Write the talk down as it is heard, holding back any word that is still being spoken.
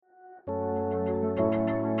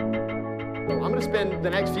go. I'm going to spend the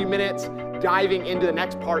next few minutes diving into the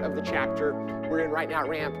next part of the chapter we're in right now at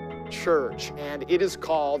Ramp Church, and it is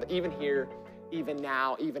called Even Here, Even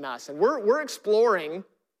Now, Even Us. And we're exploring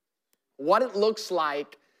what it looks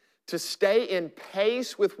like to stay in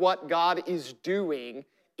pace with what God is doing,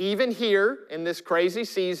 even here in this crazy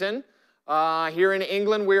season. Here in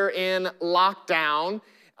England, we're in lockdown.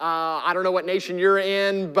 I don't know what nation you're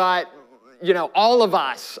in, but you know, all of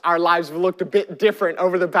us, our lives have looked a bit different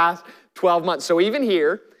over the past 12 months. So even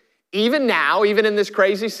here, even now, even in this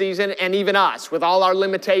crazy season, and even us, with all our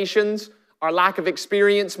limitations, our lack of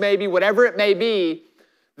experience maybe, whatever it may be,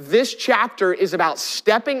 this chapter is about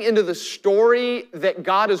stepping into the story that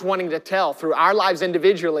God is wanting to tell through our lives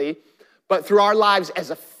individually, but through our lives as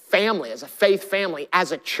a family, as a faith family,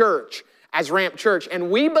 as a church, as Ramp Church. And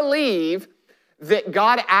we believe that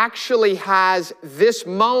God actually has this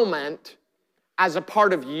moment as a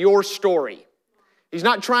part of your story. He's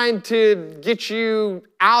not trying to get you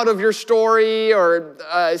out of your story or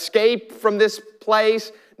escape from this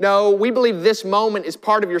place. No, we believe this moment is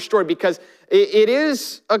part of your story because it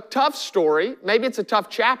is a tough story. Maybe it's a tough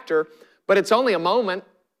chapter, but it's only a moment.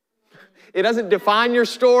 It doesn't define your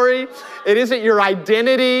story. It isn't your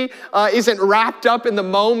identity, isn't wrapped up in the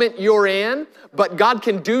moment you're in. But God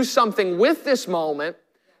can do something with this moment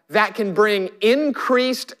that can bring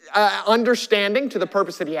increased understanding to the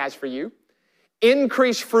purpose that He has for you,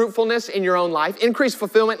 increased fruitfulness in your own life, increased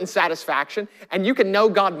fulfillment and satisfaction, and you can know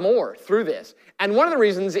God more through this. And one of the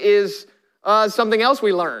reasons is something else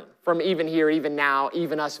we learn from Even Here, Even Now,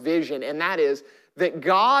 Even Us vision, and that is that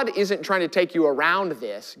God isn't trying to take you around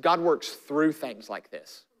this. God works through things like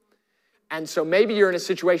this. And so maybe you're in a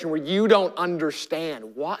situation where you don't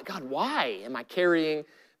understand, God, why am I carrying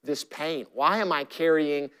this pain? Why am I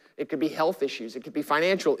carrying, it could be health issues, it could be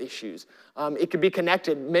financial issues, it could be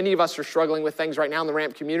connected. Many of us are struggling with things right now in the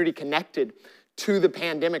Ramp community connected to the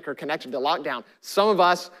pandemic or connected to lockdown. Some of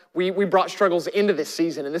us, we brought struggles into this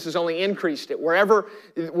season, and this has only increased it.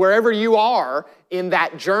 Wherever you are in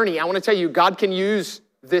that journey, I want to tell you, God can use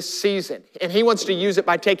this season, and He wants to use it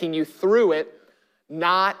by taking you through it,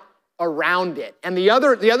 not around it. And the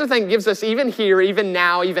other thing gives us even here, even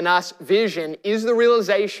now, even us vision is the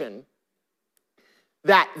realization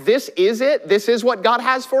that this is it, this is what God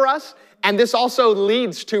has for us, and this also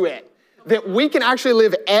leads to it. That we can actually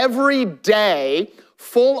live every day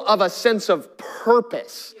full of a sense of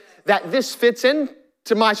purpose, that this fits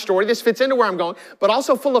into my story, this fits into where I'm going, but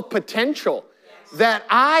also full of potential. That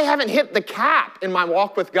I haven't hit the cap in my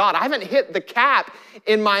walk with God. I haven't hit the cap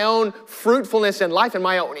in my own fruitfulness in life and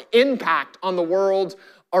my own impact on the world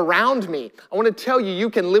around me. I want to tell you, you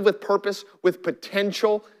can live with purpose, with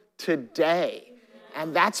potential today.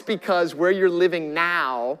 And that's because where you're living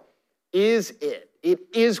now is it. It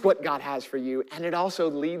is what God has for you, and it also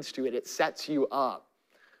leads to it. It sets you up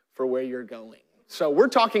for where you're going. So we're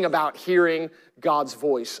talking about hearing God's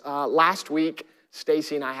voice. Last week,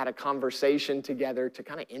 Stacy and I had a conversation together to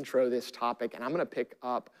kind of intro this topic, and I'm going to pick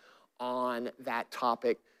up on that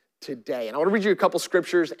topic today. And I want to read you a couple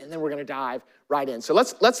scriptures, and then we're going to dive right in. So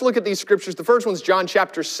let's look at these scriptures. The first one's John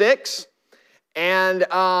chapter 6, and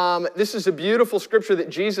this is a beautiful scripture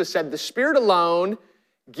that Jesus said, "The Spirit alone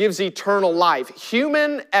gives eternal life.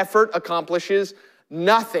 Human effort accomplishes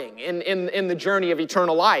nothing in the journey of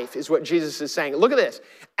eternal life," is what Jesus is saying. Look at this.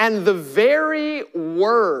 "And the very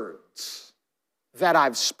words that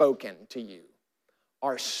I've spoken to you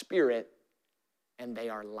are spirit and they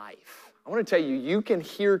are life." I want to tell you, you can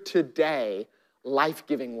hear today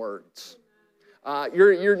life-giving words.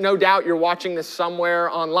 You're no doubt you're watching this somewhere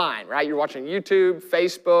online, right? You're watching YouTube,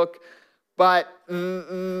 Facebook, but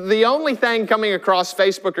the only thing coming across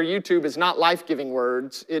Facebook or YouTube is not life-giving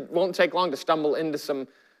words. It won't take long to stumble into some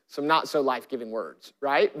not so life-giving words,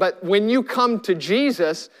 right? But when you come to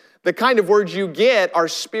Jesus, the kind of words you get are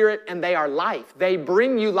spirit and they are life. They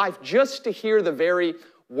bring you life. Just to hear the very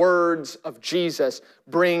words of Jesus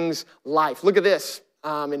brings life. Look at this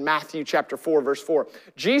in Matthew chapter 4, verse 4.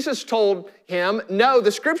 Jesus told him, "No,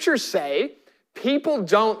 the scriptures say, people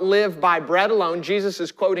don't live by bread alone." Jesus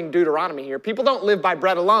is quoting Deuteronomy here. "People don't live by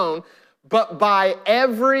bread alone, but by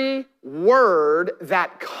every word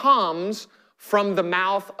that comes from the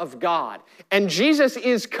mouth of God." And Jesus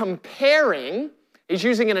is comparing, he's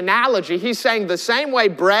using an analogy. He's saying the same way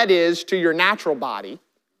bread is to your natural body,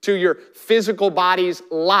 to your physical body's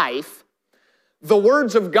life, the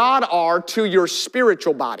words of God are to your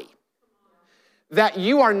spiritual body. That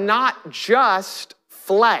you are not just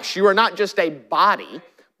flesh, you are not just a body,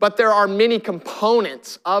 but there are many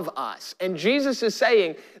components of us. And Jesus is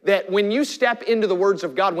saying that when you step into the words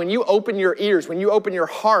of God, when you open your ears, when you open your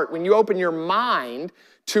heart, when you open your mind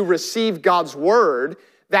to receive God's word,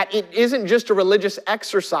 that it isn't just a religious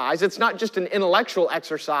exercise, it's not just an intellectual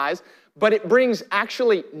exercise, but it brings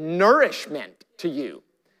actually nourishment to you.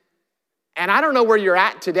 And I don't know where you're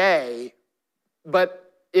at today,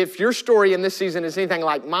 but if your story in this season is anything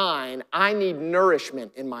like mine, I need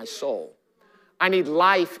nourishment in my soul. I need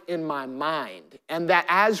life in my mind. And that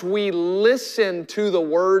as we listen to the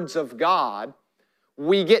words of God,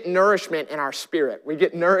 we get nourishment in our spirit. We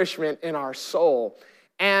get nourishment in our soul.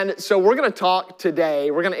 And so we're going to talk today,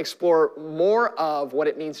 we're going to explore more of what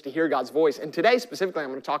it means to hear God's voice. And today specifically, I'm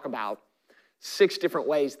going to talk about 6 different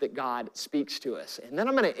ways that God speaks to us. And then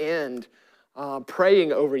I'm going to end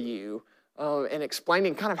praying over you and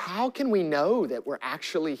explaining kind of how can we know that we're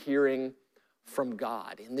actually hearing from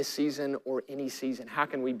God in this season or any season. How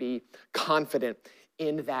can we be confident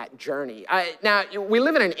in that journey? Now, we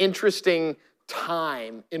live in an interesting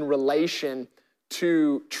time in relation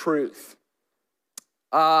to truth.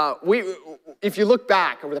 If you look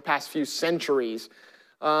back over the past few centuries,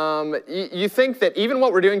 you think that even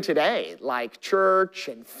what we're doing today, like church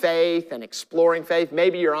and faith and exploring faith,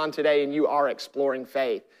 maybe you're on today and you are exploring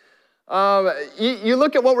faith. You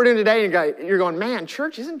look at what we're doing today and you're going, man,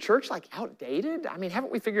 isn't church like outdated? I mean,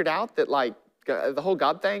 haven't we figured out that like the whole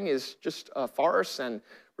God thing is just a farce and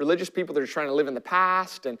religious people that are trying to live in the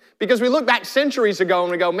past? And because we look back centuries ago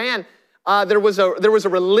and we go, man, there was a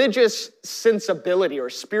religious sensibility or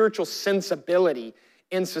spiritual sensibility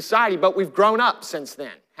in society, but we've grown up since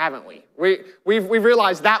then, haven't we? We've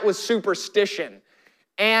realized that was superstition.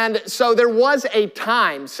 And so there was a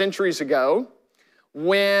time centuries ago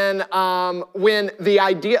when the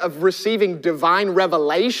idea of receiving divine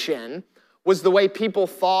revelation was the way people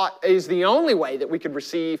thought is the only way that we could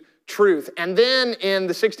receive truth. And then in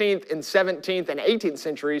the 16th and 17th and 18th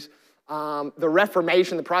centuries, the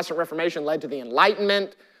Reformation, the Protestant Reformation led to the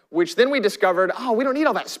Enlightenment, which then we discovered, we don't need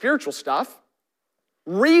all that spiritual stuff.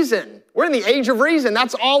 Reason. We're in the age of reason.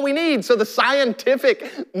 That's all we need. So the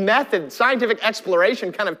scientific method, scientific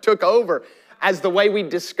exploration kind of took over as the way we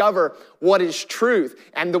discover what is truth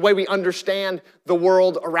and the way we understand the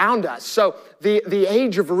world around us. So the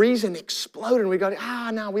age of reason exploded and we go,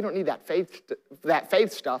 no, we don't need that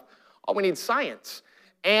faith stuff. All we need is science.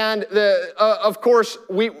 And of course,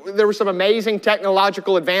 there were some amazing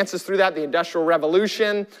technological advances through that, the Industrial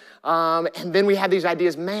Revolution. And then we had these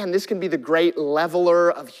ideas, man, this can be the great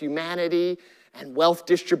leveler of humanity and wealth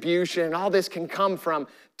distribution, and all this can come from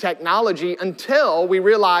technology until we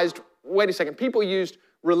realized, wait a second, people used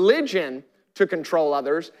religion to control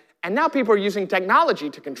others, and now people are using technology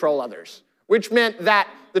to control others, which meant that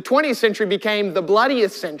the 20th century became the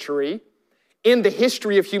bloodiest century in the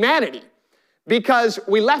history of humanity. Because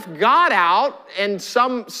we left God out, and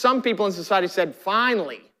some people in society said,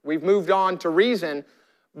 finally, we've moved on to reason.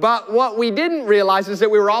 But what we didn't realize is that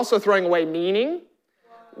we were also throwing away meaning.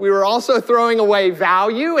 We were also throwing away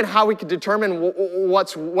value and how we could determine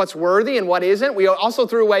what's worthy and what isn't. We also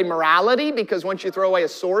threw away morality, because once you throw away a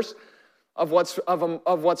source of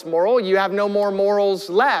what's moral, you have no more morals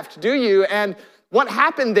left, do you? And what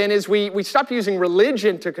happened then is we stopped using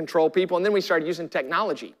religion to control people, and then we started using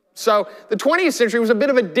technology. So the 20th century was a bit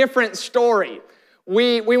of a different story.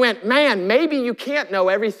 We went, man, maybe you can't know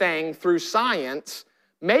everything through science.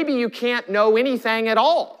 Maybe you can't know anything at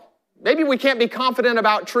all. Maybe we can't be confident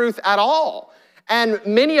about truth at all. And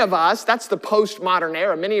many of us, that's the postmodern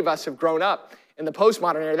era. Many of us have grown up in the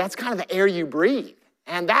postmodern era. That's kind of the air you breathe.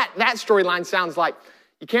 And that storyline sounds like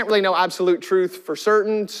you can't really know absolute truth for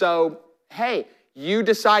certain. So, hey, you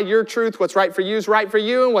decide your truth. What's right for you is right for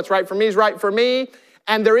you, and what's right for me is right for me.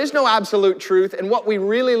 And there is no absolute truth. And what we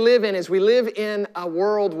really live in is we live in a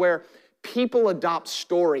world where people adopt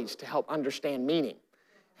stories to help understand meaning.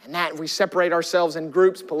 And that we separate ourselves in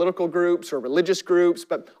groups, political groups or religious groups,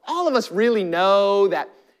 but all of us really know that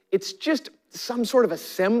it's just some sort of a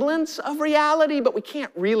semblance of reality, but we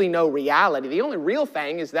can't really know reality. The only real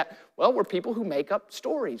thing is that, well, we're people who make up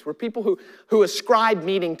stories. We're people who ascribe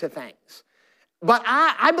meaning to things. But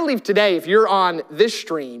I believe today, if you're on this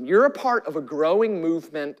stream, you're a part of a growing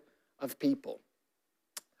movement of people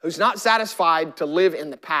who's not satisfied to live in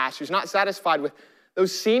the past, who's not satisfied with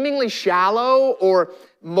those seemingly shallow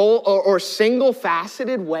or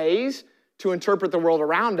single-faceted ways to interpret the world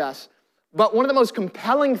around us. But one of the most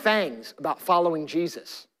compelling things about following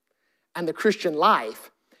Jesus and the Christian life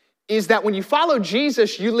is that when you follow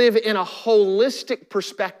Jesus, you live in a holistic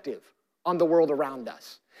perspective on the world around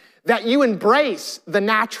us. That you embrace the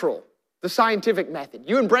natural the scientific method.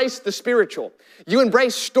 You embrace the spiritual. You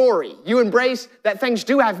embrace story. You embrace that things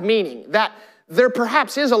do have meaning, that there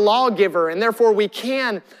perhaps is a lawgiver, and therefore we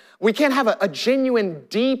can have a genuine,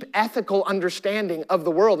 deep, ethical understanding of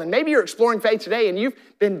the world. And maybe you're exploring faith today and you've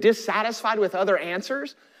been dissatisfied with other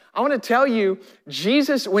answers. I want to tell you,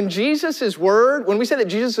 when we say that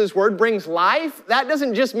Jesus' word brings life, that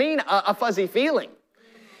doesn't just mean a fuzzy feeling.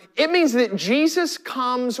 It means that Jesus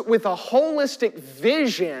comes with a holistic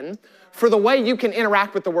vision for the way you can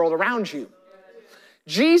interact with the world around you.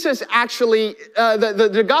 Jesus actually,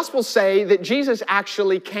 the Gospels say that Jesus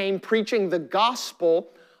actually came preaching the gospel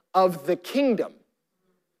of the kingdom.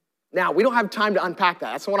 Now, we don't have time to unpack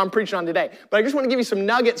that. That's what I'm preaching on today. But I just want to give you some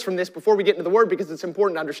nuggets from this before we get into the word because it's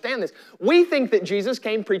important to understand this. We think that Jesus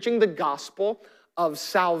came preaching the gospel of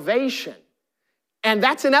salvation. And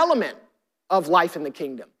that's an element of life in the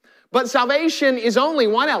kingdom. But salvation is only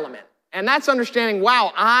one element. And that's understanding,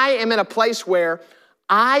 wow, I am in a place where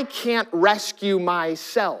I can't rescue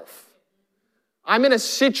myself. I'm in a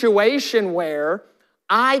situation where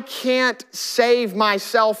I can't save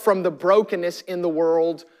myself from the brokenness in the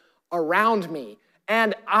world around me.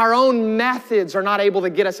 And our own methods are not able to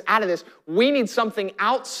get us out of this. We need something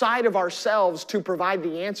outside of ourselves to provide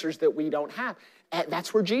the answers that we don't have. And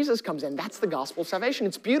that's where Jesus comes in. That's the gospel of salvation.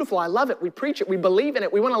 It's beautiful. I love it. We preach it. We believe in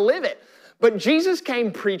it. We want to live it. But Jesus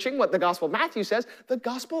came preaching what the Gospel of Matthew says, the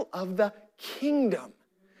gospel of the kingdom.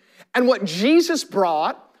 And what Jesus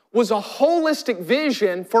brought was a holistic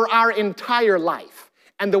vision for our entire life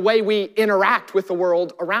and the way we interact with the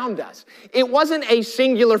world around us. It wasn't a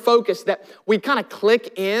singular focus that we kind of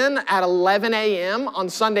click in at 11 a.m. on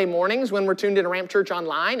Sunday mornings when we're tuned into Ramp Church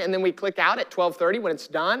Online, and then we click out at 12:30 when it's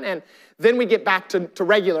done, and then we get back to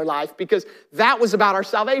regular life because that was about our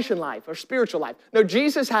salvation life, our spiritual life. No,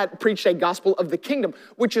 Jesus had preached a gospel of the kingdom,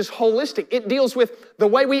 which is holistic. It deals with the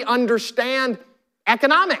way we understand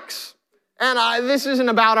economics. And this isn't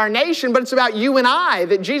about our nation, but it's about you and I,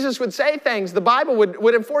 that Jesus would say things. The Bible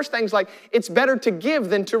would enforce things like, it's better to give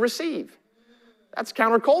than to receive. That's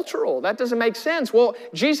countercultural. That doesn't make sense. Well,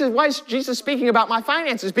 why is Jesus speaking about my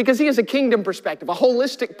finances? Because he has a kingdom perspective, a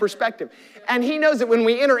holistic perspective. And he knows that when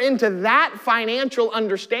we enter into that financial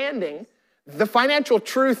understanding, the financial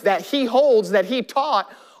truth that he holds, that he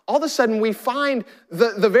taught, all of a sudden we find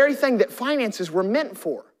the very thing that finances were meant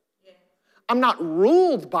for. I'm not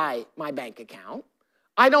ruled by my bank account.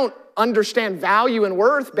 I don't understand value and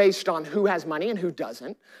worth based on who has money and who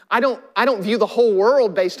doesn't. I don't view the whole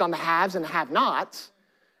world based on the haves and the have-nots.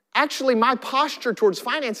 Actually, my posture towards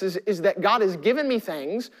finances is that God has given me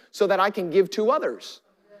things so that I can give to others.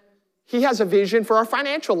 He has a vision for our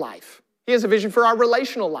financial life. He has a vision for our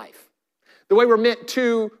relational life, the way we're meant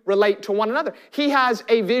to relate to one another. He has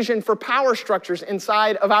a vision for power structures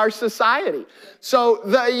inside of our society.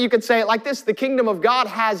 So you could say it like this: the kingdom of God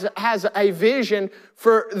has a vision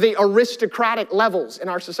for the aristocratic levels in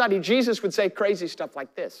our society. Jesus would say crazy stuff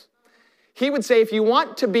like this. He would say, if you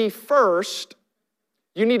want to be first,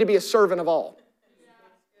 you need to be a servant of all.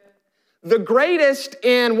 The greatest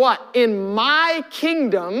in what? In my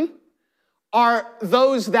kingdom are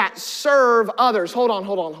those that serve others. Hold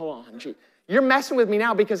on. Gee. You're messing with me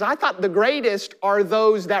now because I thought the greatest are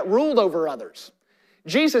those that ruled over others.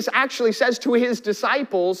 Jesus actually says to his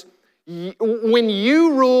disciples, when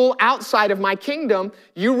you rule outside of my kingdom,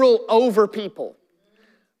 you rule over people.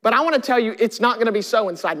 But I want to tell you, it's not going to be so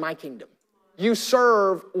inside my kingdom. You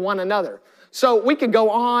serve one another. So we could go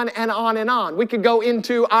on and on and on. We could go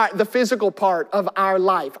into the physical part of our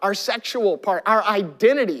life, our sexual part, our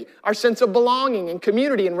identity, our sense of belonging and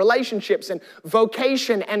community and relationships and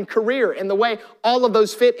vocation and career and the way all of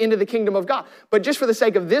those fit into the kingdom of God. But just for the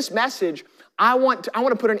sake of this message, I want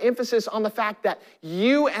to put an emphasis on the fact that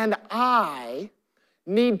you and I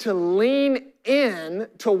need to lean in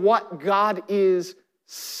to what God is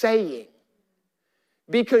saying.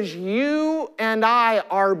 Because you and I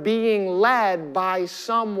are being led by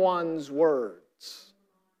someone's words.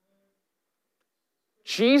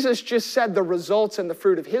 Jesus just said the results and the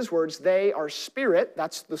fruit of his words, they are spirit,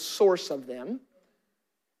 that's the source of them,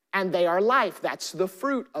 and they are life, that's the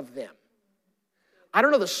fruit of them. I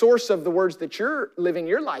don't know the source of the words that you're living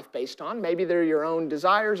your life based on. Maybe they're your own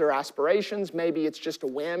desires or aspirations. Maybe it's just a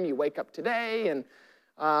whim. You wake up today and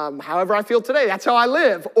however I feel today, that's how I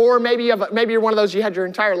live. Or maybe you're one of those, you had your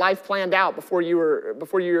entire life planned out before you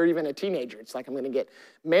were even a teenager. It's like, I'm going to get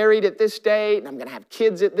married at this date, and I'm going to have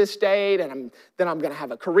kids at this date, and then I'm going to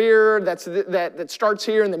have a career that starts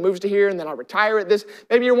here and then moves to here, and then I'll retire at this.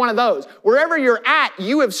 Maybe you're one of those. Wherever you're at,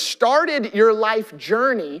 you have started your life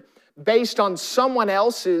journey based on someone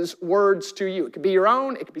else's words to you. It could be your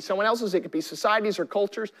own, it could be someone else's, it could be societies or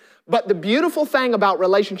cultures. But the beautiful thing about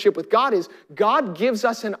relationship with God is God gives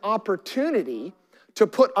us an opportunity to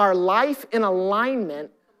put our life in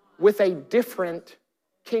alignment with a different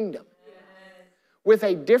kingdom, with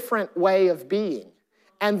a different way of being.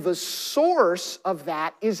 And the source of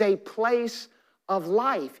that is a place of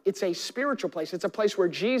life. It's a spiritual place. It's a place where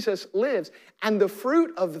Jesus lives. And the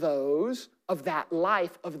fruit of that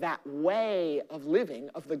life, of that way of living,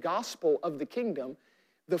 of the gospel of the kingdom,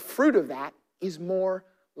 the fruit of that is more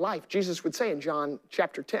life. Jesus would say in John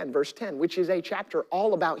chapter 10, verse 10, which is a chapter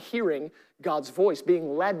all about hearing God's voice,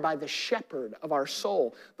 being led by the shepherd of our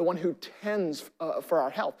soul, the one who tends for our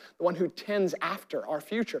health, the one who tends after our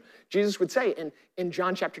future. Jesus would say in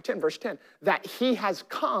John chapter 10, verse 10, that he has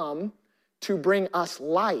come to bring us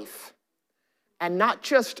life, and not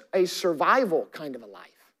just a survival kind of a life,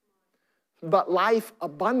 but life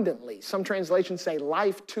abundantly. Some translations say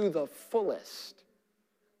life to the fullest.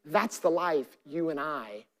 That's the life you and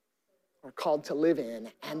I are called to live in,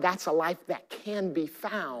 and that's a life that can be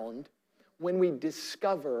found when we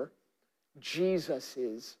discover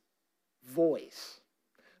Jesus's voice.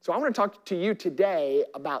 So I want to talk to you today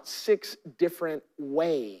about 6 different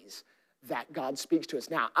ways that God speaks to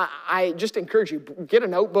us. Now, I just encourage you, get a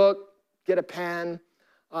notebook, get a pen,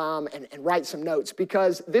 and write some notes,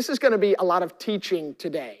 because this is going to be a lot of teaching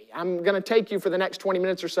today. I'm going to take you for the next 20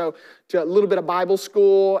 minutes or so to a little bit of Bible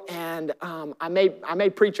school, and I may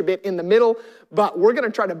preach a bit in the middle, but we're going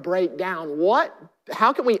to try to break down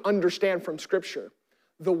how can we understand from Scripture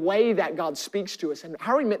the way that God speaks to us, and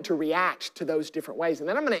how are we meant to react to those different ways. And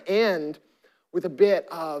then I'm going to end with a bit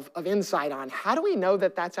of insight on how do we know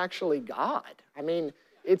that that's actually God? I mean,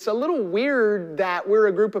 it's a little weird that we're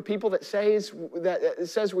a group of people that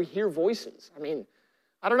says we hear voices. I mean,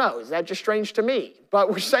 I don't know, is that just strange to me? But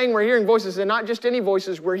we're saying we're hearing voices, and not just any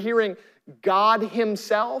voices, we're hearing God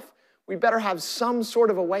himself. We better have some sort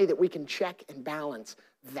of a way that we can check and balance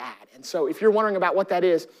that. And so if you're wondering about what that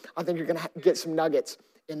is, I think you're going to get some nuggets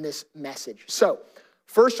in this message. So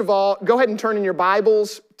first of all, go ahead and turn in your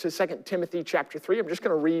Bibles to 2 Timothy chapter 3. I'm just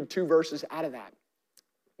going to read 2 verses out of that,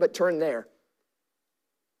 but turn there.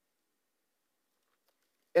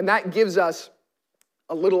 And that gives us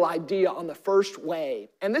a little idea on the first way.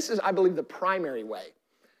 And this is, I believe, the primary way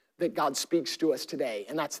that God speaks to us today.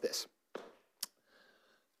 And that's this.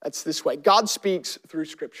 That's this way. God speaks through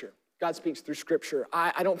Scripture. God speaks through Scripture.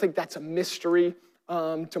 I don't think that's a mystery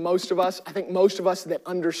to most of us. I think most of us that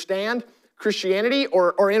understand Christianity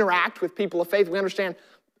or interact with people of faith,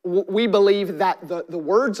 we believe that the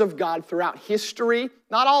words of God throughout history,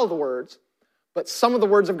 not all of the words, but some of the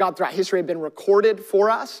words of God throughout history have been recorded for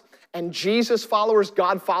us. And Jesus followers,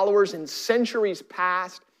 God followers in centuries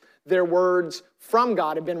past, their words from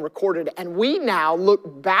God have been recorded. And we now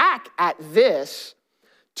look back at this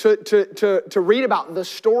to read about the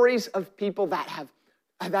stories of people that have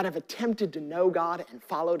attempted to know God and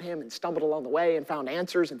followed him and stumbled along the way and found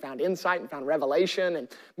answers and found insight and found revelation and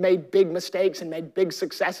made big mistakes and made big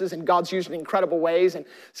successes, and God's used in incredible ways, and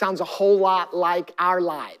sounds a whole lot like our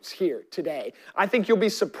lives here today. I think you'll be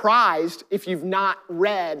surprised if you've not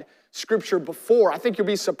read Scripture before. I think you'll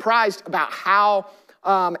be surprised about how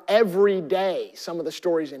every day some of the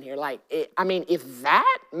stories in here, if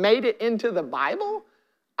that made it into the Bible,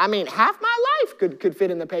 half my life could fit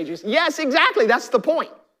in the pages. Yes, exactly. That's the point.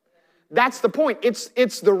 That's the point.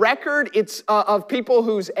 It's the record. It's of people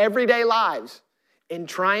whose everyday lives in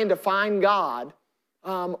trying to find God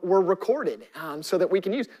were recorded so that we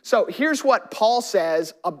can use. So here's what Paul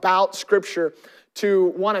says about Scripture to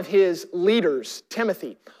one of his leaders,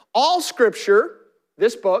 Timothy. All Scripture,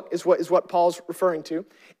 this book is what Paul's referring to,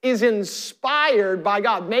 is inspired by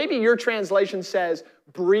God. Maybe your translation says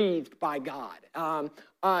breathed by God.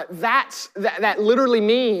 That literally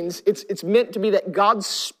means it's meant to be that God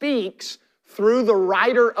speaks through the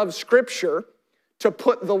writer of Scripture to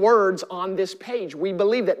put the words on this page. We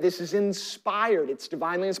believe that this is inspired. It's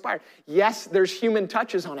divinely inspired. Yes, there's human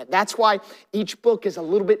touches on it. That's why each book is a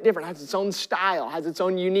little bit different, has its own style, has its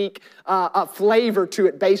own unique flavor to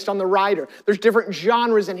it based on the writer. There's different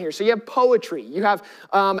genres in here. So you have poetry, you have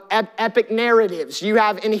epic narratives, you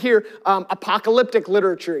have in here apocalyptic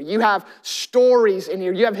literature, you have stories in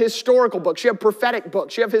here, you have historical books, you have prophetic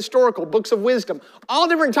books, you have historical books of wisdom, all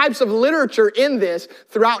different types of literature in this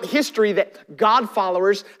throughout history that God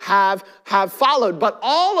followers have followed. But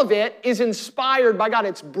all of it is inspired by God.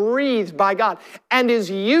 It's breathed by God and is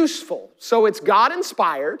useful. So it's God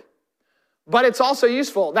inspired, but it's also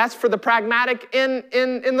useful. That's for the pragmatic in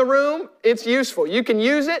the room. It's useful. You can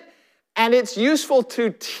use it, and it's useful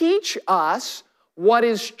to teach us what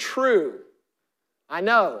is true. I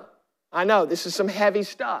know, this is some heavy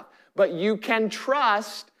stuff, but you can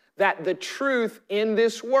trust that the truth in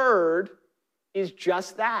this word is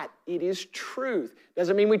just that. It is truth.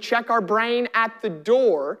 Doesn't mean we check our brain at the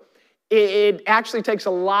door. It actually takes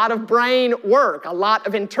a lot of brain work, a lot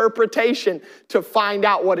of interpretation to find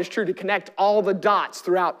out what is true, to connect all the dots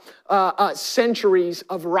throughout centuries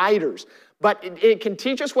of writers. But it can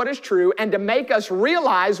teach us what is true and to make us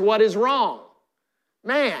realize what is wrong.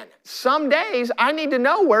 Man, some days I need to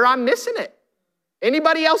know where I'm missing it.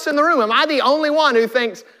 Anybody else in the room? Am I the only one who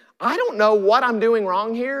thinks, I don't know what I'm doing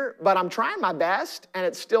wrong here, but I'm trying my best and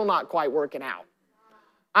it's still not quite working out?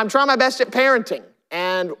 I'm trying my best at parenting.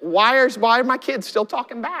 And why are my kids still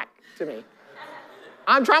talking back to me?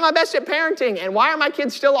 I'm trying my best at parenting, and why are my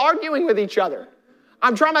kids still arguing with each other?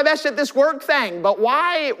 I'm trying my best at this work thing, but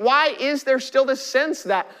why is there still this sense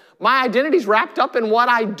that my identity's wrapped up in what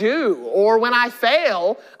I do? Or when I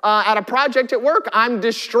fail at a project at work, I'm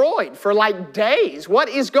destroyed for like days. What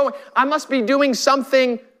is going on? I must be doing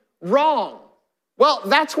something wrong. Well,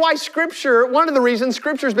 that's why Scripture, one of the reasons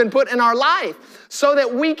Scripture's been put in our life, so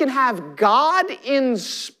that we can have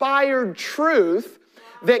God-inspired truth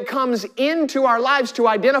that comes into our lives to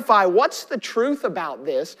identify what's the truth about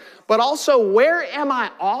this, but also where am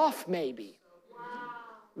I off maybe?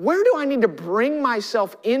 Where do I need to bring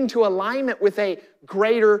myself into alignment with a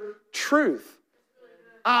greater truth?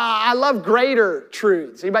 I love greater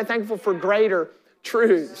truths. Anybody thankful for greater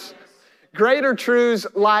truths? Greater truths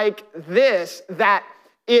like this, that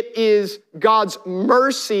it is God's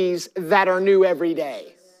mercies that are new every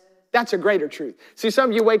day. That's a greater truth. See,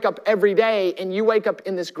 some of you wake up every day and you wake up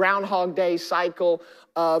in this Groundhog Day cycle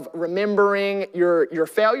of remembering your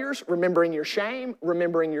failures, remembering your shame,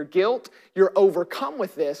 remembering your guilt. You're overcome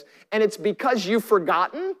with this, and it's because you've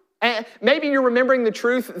forgotten. And maybe you're remembering the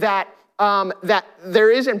truth that there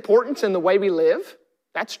is importance in the way we live.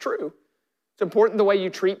 That's true. It's important the way you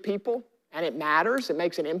treat people. And it matters. It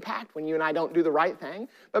makes an impact when you and I don't do the right thing.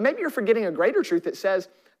 But maybe you're forgetting a greater truth that says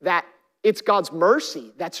that it's God's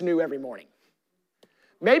mercy that's new every morning.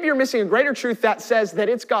 Maybe you're missing a greater truth that says that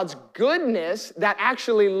it's God's goodness that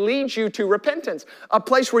actually leads you to repentance, a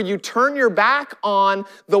place where you turn your back on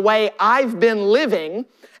the way I've been living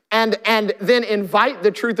and then invite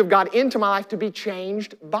the truth of God into my life to be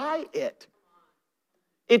changed by it.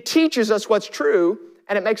 It teaches us what's true,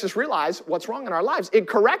 and it makes us realize what's wrong in our lives. It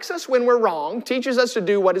corrects us when we're wrong, teaches us to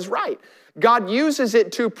do what is right. God uses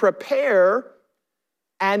it to prepare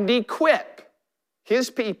and equip his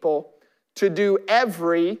people to do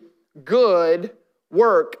every good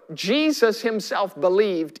work. Jesus himself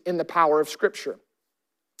believed in the power of Scripture.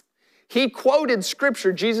 He quoted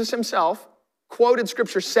Scripture, Jesus himself quoted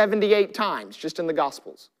Scripture 78 times just in the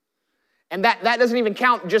Gospels. And that doesn't even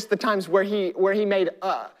count just the times where he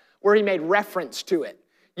made reference to it.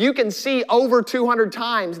 You can see over 200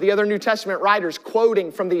 times the other New Testament writers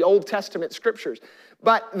quoting from the Old Testament Scriptures.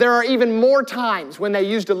 But there are even more times when they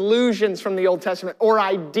used allusions from the Old Testament or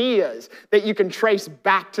ideas that you can trace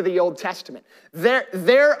back to the Old Testament.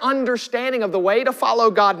 Their understanding of the way to follow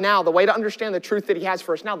God now, the way to understand the truth that he has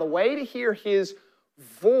for us now, the way to hear his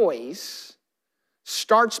voice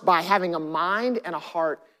starts by having a mind and a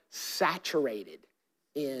heart saturated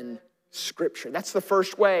in Scripture. That's the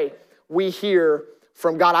first way we hear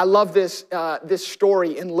from God. I love this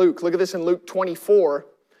story in Luke. Look at this in Luke 24.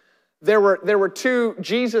 There were two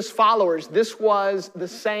Jesus followers. This was the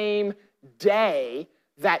same day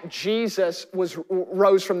that Jesus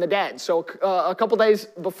rose from the dead. So a couple days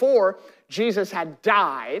before, Jesus had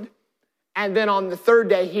died. And then on the third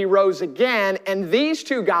day, he rose again. And these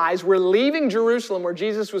two guys were leaving Jerusalem where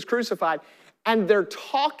Jesus was crucified. And they're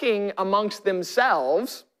talking amongst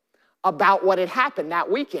themselves about what had happened that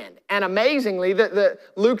weekend. And amazingly,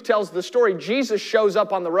 Luke tells the story, Jesus shows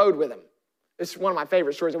up on the road with them. This is one of my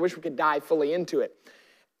favorite stories. I wish we could dive fully into it.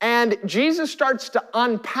 And Jesus starts to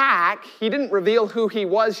unpack. He didn't reveal who he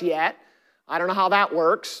was yet. I don't know how that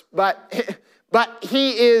works, but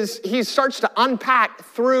he starts to unpack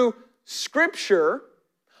through Scripture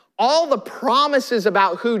all the promises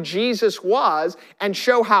about who Jesus was and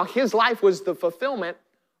show how his life was the fulfillment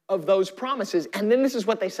of those promises. And then this is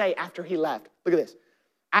what they say after he left. Look at this.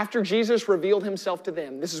 After Jesus revealed himself to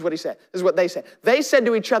them, this is what he said. This is what they said. They said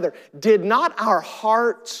to each other, "Did not our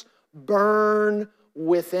hearts burn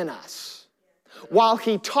within us while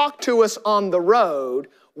he talked to us on the road,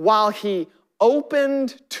 while he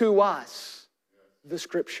opened to us the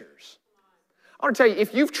Scriptures?" I want to tell you,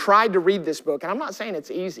 if you've tried to read this book, and I'm not saying it's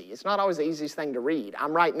easy. It's not always the easiest thing to read.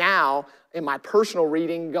 I'm right now in my personal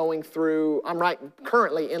reading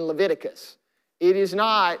currently in Leviticus. It is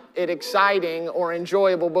not an exciting or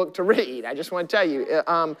enjoyable book to read. I just want to tell you.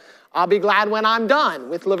 I'll be glad when I'm done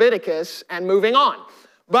with Leviticus and moving on.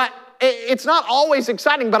 But it's not always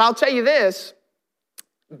exciting, but I'll tell you this,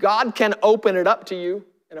 God can open it up to you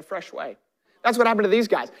in a fresh way. That's what happened to these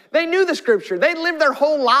guys. They knew the scripture. They lived their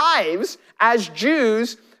whole lives as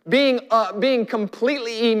Jews being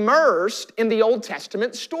completely immersed in the Old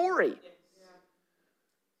Testament story.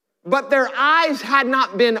 But their eyes had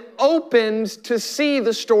not been opened to see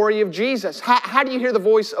the story of Jesus. How do you hear the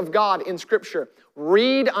voice of God in scripture?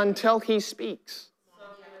 Read until he speaks.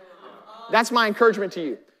 That's my encouragement to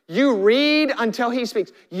you. You read until he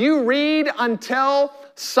speaks. You read until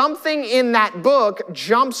something in that book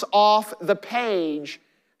jumps off the page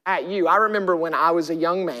at you. I remember when I was a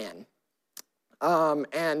young man,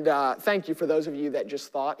 thank you for those of you that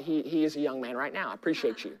just thought he is a young man right now. I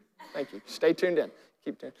appreciate you. Thank you. Stay tuned in.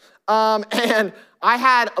 Keep tuned. And I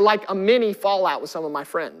had like a mini fallout with some of my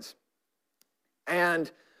friends.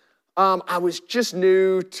 And I was just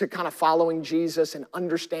new to kind of following Jesus and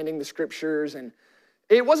understanding the scriptures, and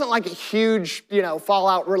it wasn't like a huge,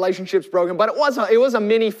 fallout, relationships broken, but it was a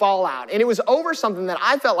mini fallout, and it was over something that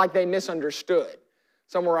I felt like they misunderstood.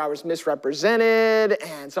 Somewhere I was misrepresented,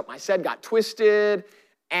 and something I said got twisted,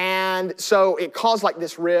 and so it caused like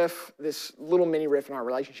this little mini riff in our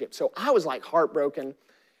relationship. So I was like heartbroken,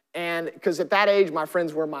 and because at that age, my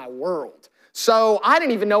friends were my world. So I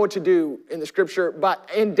didn't even know what to do in the scripture, but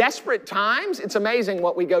in desperate times, it's amazing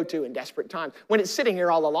what we go to in desperate times when it's sitting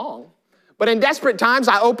here all along. But in desperate times,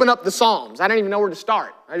 I open up the Psalms. I don't even know where to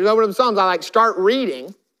start. I just open up the Psalms. I start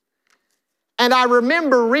reading. And I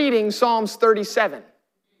remember reading Psalms 37,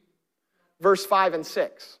 verse 5 and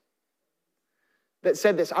 6, that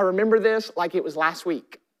said this. I remember this like it was last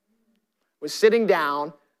week. I was sitting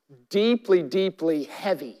down, deeply, deeply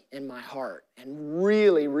heavy in my heart and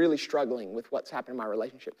really, really struggling with what's happened in my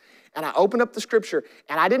relationship. And I opened up the scripture,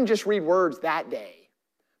 and I didn't just read words that day,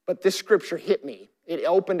 but this scripture hit me. It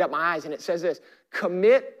opened up my eyes, and it says this: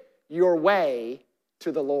 commit your way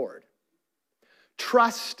to the Lord.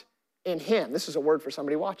 Trust in him. This is a word for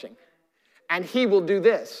somebody watching. And he will do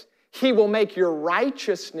this. He will make your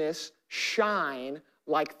righteousness shine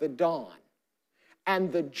like the dawn,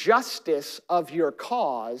 and the justice of your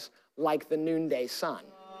cause like the noonday sun.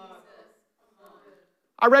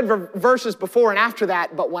 I read verses before and after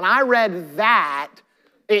that, but when I read that,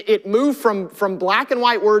 it moved from black and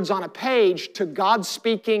white words on a page to God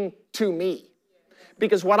speaking to me.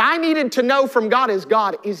 Because what I needed to know from God,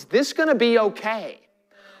 is this going to be okay?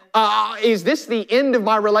 Is this the end of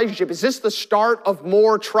my relationship? Is this the start of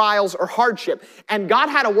more trials or hardship? And God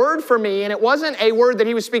had a word for me, and it wasn't a word that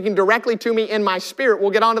he was speaking directly to me in my spirit.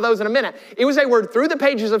 We'll get onto those in a minute. It was a word through the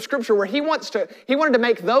pages of scripture where he wanted to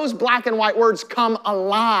make those black and white words come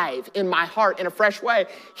alive in my heart in a fresh way.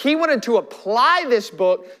 He wanted to apply this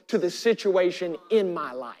book to the situation in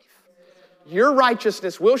my life. Your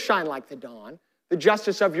righteousness will shine like the dawn. The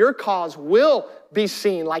justice of your cause will be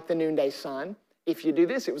seen like the noonday sun. If you do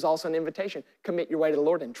this, it was also an invitation. Commit your way to the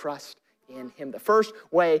Lord and trust in him. The first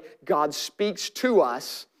way God speaks to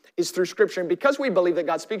us is through scripture. And because we believe that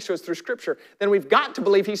God speaks to us through scripture, then we've got to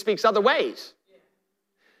believe he speaks other ways.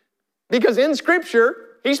 Because in scripture,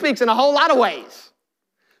 he speaks in a whole lot of ways.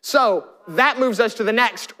 So that moves us to the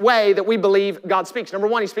next way that we believe God speaks. Number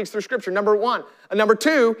one, he speaks through scripture. Number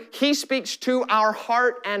two, he speaks to our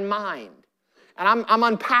heart and mind. And I'm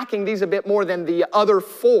unpacking these a bit more than the other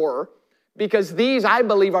four, because these, I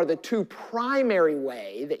believe, are the two primary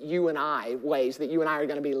ways that you and I are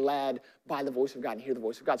going to be led by the voice of God and hear the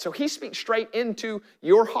voice of God. So he speaks straight into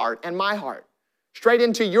your heart and my heart, straight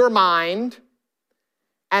into your mind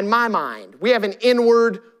and my mind. We have an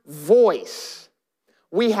inward voice.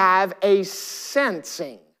 We have a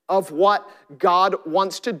sensing of what God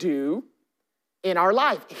wants to do in our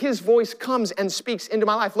life. His voice comes and speaks into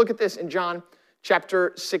my life. Look at this in John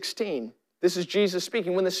chapter 16. This is Jesus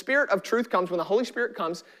speaking. When the Spirit of truth comes, when the Holy Spirit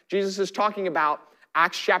comes, Jesus is talking about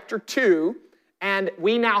Acts chapter 2, and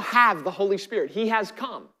we now have the Holy Spirit. He has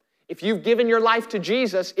come. If you've given your life to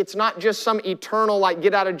Jesus, it's not just some eternal,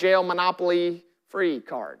 get out of jail, Monopoly free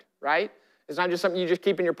card, right? It's not just something you just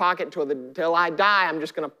keep in your pocket until I die. I'm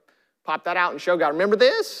just going to pop that out and show God. Remember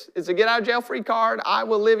this? It's a get out of jail free card. I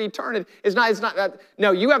will live eternity. It's not that.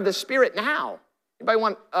 No, you have the Spirit now. Anybody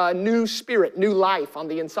want a new spirit, new life on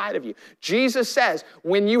the inside of you? Jesus says,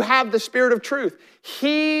 when you have the Spirit of truth,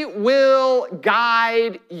 he will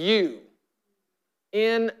guide you.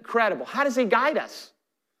 Incredible. How does he guide us?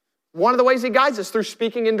 One of the ways he guides us through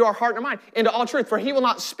speaking into our heart and mind, into all truth. For he will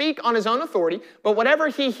not speak on his own authority, but whatever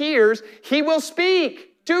he hears, he will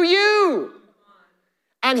speak to you.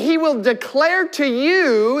 And he will declare to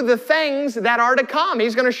you the things that are to come.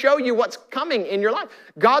 He's going to show you what's coming in your life.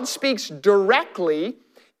 God speaks directly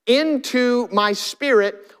into my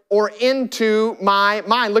spirit or into my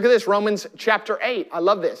mind. Look at this, Romans chapter 8. I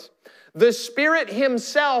love this. The Spirit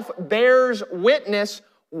himself bears witness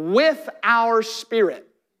with our spirit.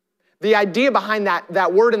 The idea behind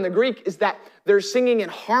that word in the Greek is that they're singing in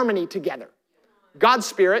harmony together. God's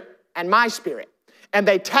spirit and my spirit. And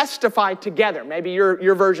they testify together. Maybe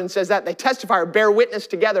your version says that. They testify or bear witness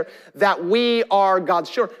together that we are God's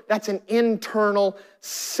children. That's an internal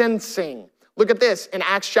sensing. Look at this in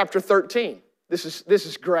Acts chapter 13. This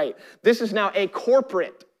is great. This is now a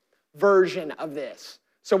corporate version of this.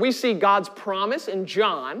 So we see God's promise in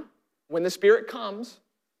John, when the Spirit comes,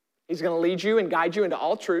 he's going to lead you and guide you into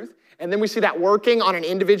all truth. And then we see that working on an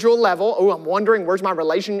individual level. Oh, I'm wondering, where's my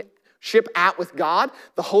relationship at with God?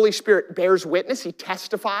 The Holy Spirit bears witness. He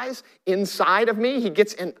testifies inside of me. He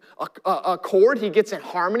gets in accord. He gets in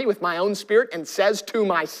harmony with my own spirit and says to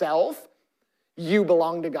myself, you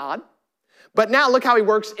belong to God. But now look how he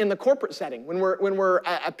works in the corporate setting when we're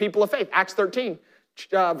a people of faith. Acts 13.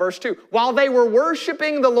 Verse 2, while they were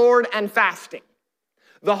worshiping the Lord and fasting,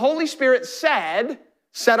 the Holy Spirit said,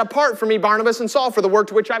 set apart for me Barnabas and Saul for the work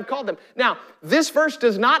to which I've called them. Now, this verse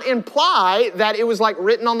does not imply that it was like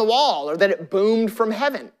written on the wall or that it boomed from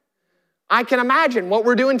heaven. I can imagine what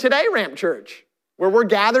we're doing today, Ramp Church, where we're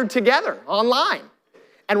gathered together online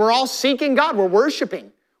and we're all seeking God. We're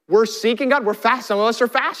worshiping. We're seeking God. We're fasting. Some of us are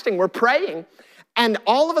fasting. We're praying. And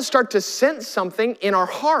all of us start to sense something in our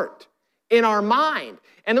heart, in our mind.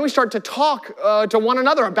 And then we start to talk to one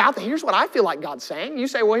another about here's what I feel like God's saying. You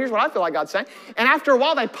say, well, here's what I feel like God's saying. And after a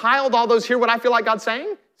while, they piled all those, hear what I feel like God's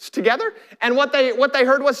saying together. And what they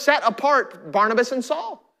heard was set apart Barnabas and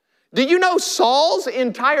Saul. Do you know Saul's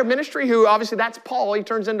entire ministry, who obviously that's Paul, he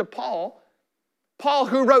turns into Paul. Paul,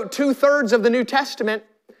 who wrote 2/3 of the New Testament,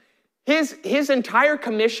 his entire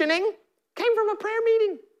commissioning came from a prayer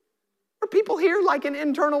meeting where people hear like an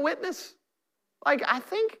internal witness. Like, I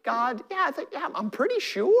think God, I'm pretty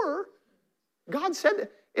sure God said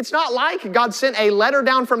that. It's not like God sent a letter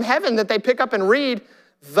down from heaven that they pick up and read,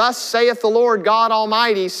 thus saith the Lord God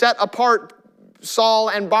Almighty, set apart Saul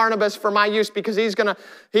and Barnabas for my use, because he's gonna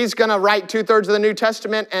write 2/3 of the New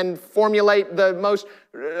Testament and formulate the most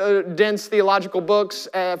dense theological books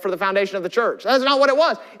for the foundation of the church. That's not what it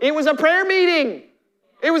was. It was a prayer meeting.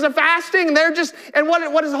 It was a fasting. And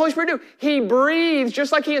what does the Holy Spirit do? He breathes,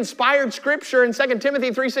 just like he inspired Scripture in 2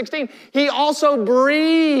 Timothy 3:16. He also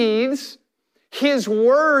breathes his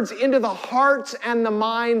words into the hearts and the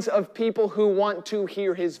minds of people who want to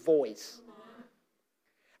hear his voice.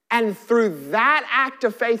 And through that act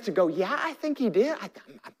of faith to go, yeah, I think he did. I'm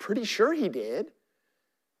pretty sure he did.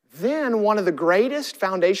 Then one of the greatest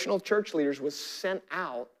foundational church leaders was sent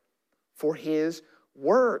out for his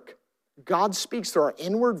work. God speaks through our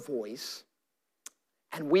inward voice,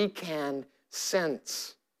 and we can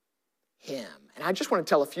sense him. And I just want to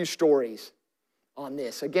tell a few stories on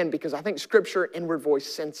this, again, because I think Scripture, inward voice,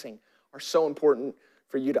 sensing are so important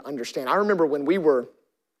for you to understand. I remember when we were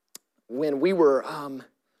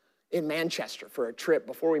in Manchester for a trip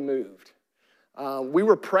before we moved. We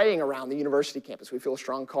were praying around the university campus. We feel a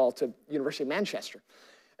strong call to University of Manchester.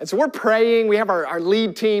 And so we're praying. We have our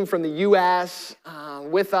lead team from the U.S.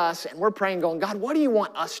 With us, and we're praying, going, God, what do you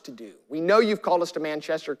want us to do? We know you've called us to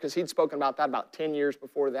Manchester, because he'd spoken about that about 10 years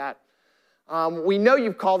before that. We know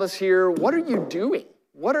you've called us here. What are you doing?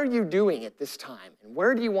 What are you doing at this time? And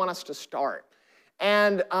where do you want us to start?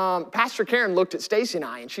 And Pastor Karen looked at Stacy and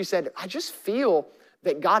I, and she said, I just feel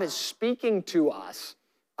that God is speaking to us,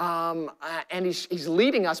 and he's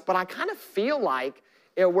leading us, but I kind of feel like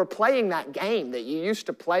we're playing that game that you used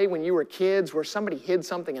to play when you were kids, where somebody hid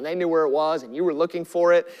something and they knew where it was and you were looking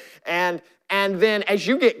for it. And then as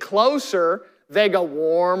you get closer, they go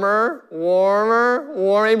warmer, warmer,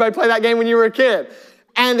 warmer. Anybody play that game when you were a kid?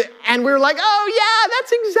 And we were like, oh yeah,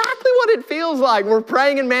 that's exactly what it feels like. We're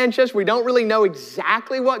praying in Manchester. We don't really know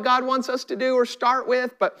exactly what God wants us to do or start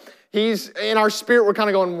with, but he's in our spirit. We're kind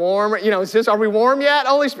of going warmer. Are we warm yet?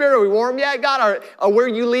 Holy Spirit, are we warm yet, God? Or where are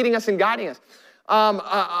you leading us and guiding us?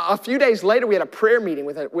 A few days later, we had a prayer meeting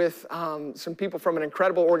with some people from an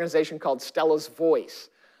incredible organization called Stella's Voice.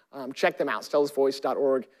 Check them out,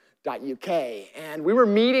 stellasvoice.org.uk. And we were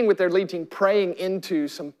meeting with their lead team, praying into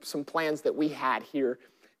some plans that we had here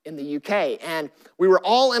in the UK. And we were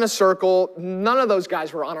all in a circle. None of those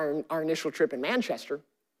guys were on our initial trip in Manchester.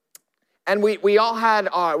 And we all had,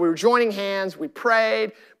 we were joining hands. We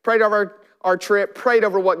prayed over our trip, prayed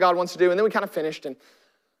over what God wants to do. And then we kind of finished, and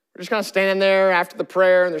we're just kind of standing there after the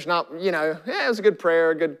prayer, and there's not, it was a good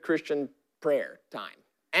prayer, a good Christian prayer time.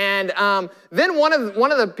 And then one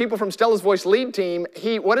of the people from Stella's Voice lead team,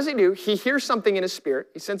 what does he do? He hears something in his spirit.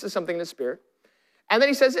 He senses something in his spirit. And then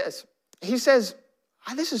he says this. He says,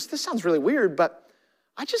 this sounds really weird, but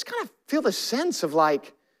I just kind of feel the sense of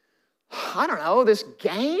like, I don't know, this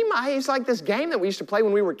game. It's like this game that we used to play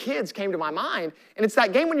when we were kids came to my mind. And it's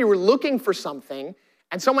that game when you were looking for something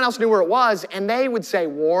and someone else knew where it was and they would say,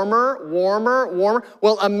 warmer, warmer, warmer.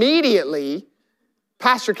 Well, immediately,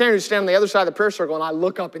 Pastor Karen who's standing on the other side of the prayer circle and I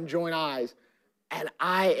look up and join eyes and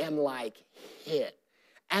I am like hit.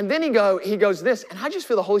 And then he goes this, and I just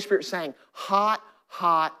feel the Holy Spirit saying, hot,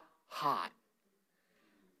 hot, hot.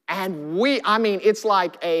 And it's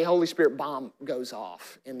like a Holy Spirit bomb goes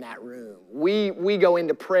off in that room. We go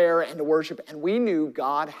into prayer and to worship, and we knew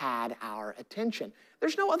God had our attention.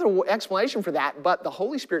 There's no other explanation for that, but the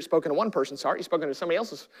Holy Spirit spoke into one person's heart. He's spoken to somebody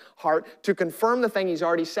else's heart to confirm the thing he's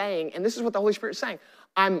already saying. And this is what the Holy Spirit's saying.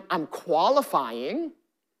 I'm qualifying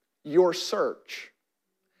your search,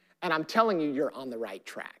 and I'm telling you you're on the right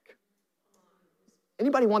track.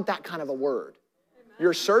 Anybody want that kind of a word?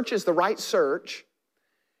 Your search is the right search.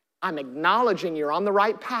 I'm acknowledging you're on the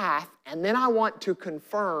right path, and then I want to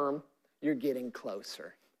confirm you're getting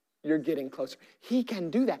closer. You're getting closer. He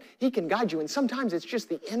can do that. He can guide you, and sometimes it's just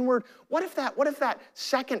the inward. What if that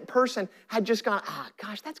second person had just gone,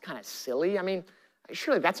 gosh, that's kind of silly. I mean,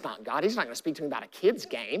 surely that's not God. He's not going to speak to me about a kid's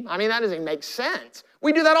game. I mean, that doesn't make sense.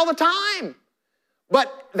 We do that all the time.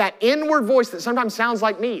 But that inward voice that sometimes sounds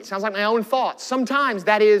like me, it sounds like my own thoughts, sometimes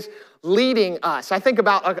that is leading us. I think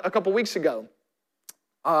about a couple weeks ago,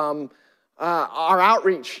 our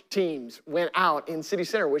outreach teams went out in City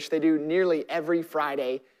Center, which they do nearly every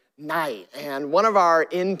Friday night. And one of our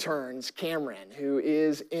interns, Cameron, who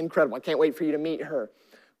is incredible, I can't wait for you to meet her,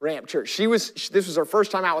 Ramp Church. This was her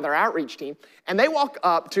first time out with our outreach team. And they walk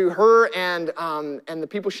up to her and the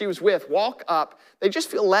people she was with, walk up. They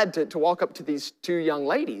just feel led to walk up to these two young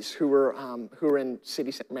ladies who were in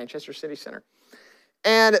Manchester City Center.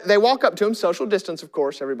 And they walk up to him, social distance, of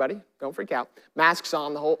course, everybody. Don't freak out. Masks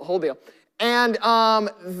on, the whole deal. And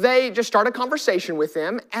they just start a conversation with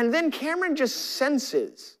him. And then Cameron just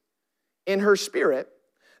senses in her spirit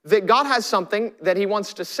that God has something that he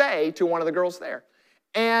wants to say to one of the girls there.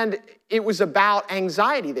 And it was about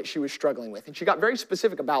anxiety that she was struggling with. And she got very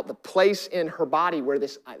specific about the place in her body where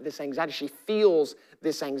this anxiety, she feels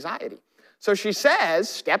this anxiety. So she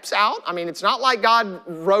steps out. I mean, it's not like God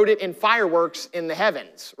wrote it in fireworks in the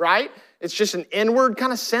heavens, right? It's just an inward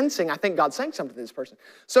kind of sensing. I think God's saying something to this person.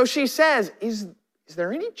 So she says, is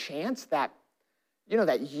there any chance that,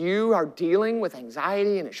 that you are dealing with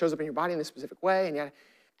anxiety and it shows up in your body in this specific way?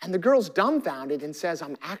 And the girl's dumbfounded and says,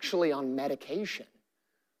 I'm actually on medication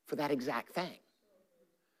for that exact thing.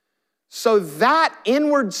 So that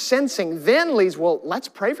inward sensing then leads, well, let's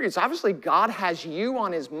pray for you. So obviously God has you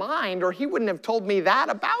on his mind, or he wouldn't have told me that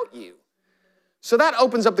about you. So that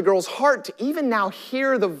opens up the girl's heart to even now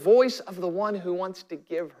hear the voice of the one who wants to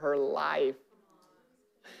give her life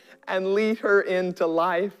and lead her into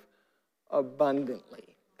life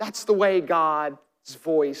abundantly. That's the way God's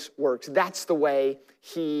voice works. That's the way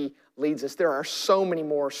he leads us. There are so many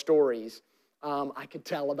more stories I could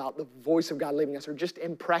tell about the voice of God leading us, or just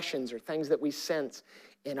impressions or things that we sense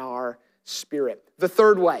in our spirit. The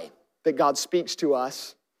third way that God speaks to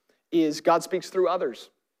us is God speaks through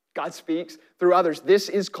others. God speaks through others. This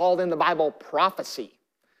is called in the Bible prophecy,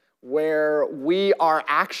 where we are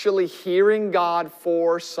actually hearing God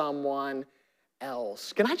for someone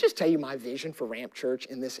else. Can I just tell you my vision for Ramp Church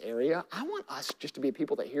in this area? I want us just to be a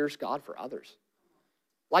people that hears God for others.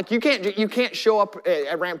 Like you can't show up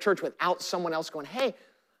at Ramp Church without someone else going, hey,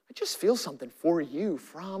 I just feel something for you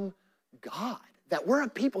from God. That we're a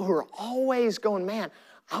people who are always going, man,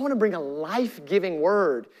 I want to bring a life-giving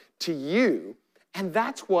word to you. And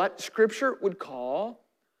that's what Scripture would call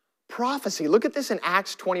prophecy. Look at this in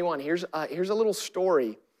Acts 21. Here's a little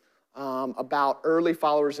story about early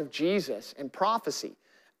followers of Jesus and prophecy.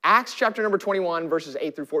 Acts chapter number 21, verses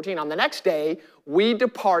 8 through 14. On the next day, we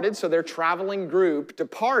departed, so their traveling group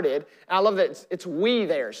departed. And I love that it's we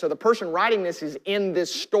there. So the person writing this is in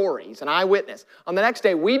this story. He's an eyewitness. On the next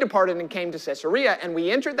day, we departed and came to Caesarea, and we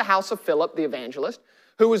entered the house of Philip, the evangelist,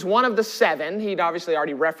 who was one of the 7. He'd obviously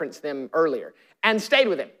already referenced them earlier, and stayed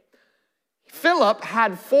with him. Philip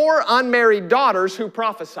had 4 unmarried daughters who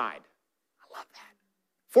prophesied. I love that.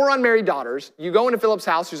 4 unmarried daughters. You go into Philip's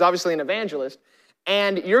house, who's obviously an evangelist,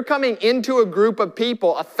 and you're coming into a group of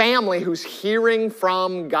people, a family who's hearing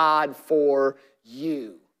from God for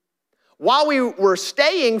you. While we were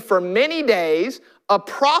staying for many days, a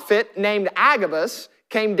prophet named Agabus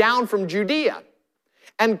came down from Judea.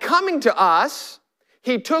 And coming to us,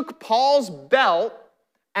 he took Paul's belt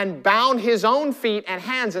and bound his own feet and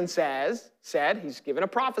hands and said, he's given a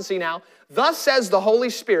prophecy now, thus says the Holy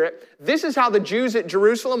Spirit, this is how the Jews at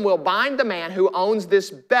Jerusalem will bind the man who owns this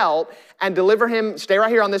belt and deliver him, stay right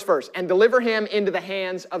here on this verse, and deliver him into the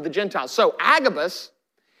hands of the Gentiles. So Agabus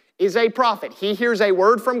is a prophet. He hears a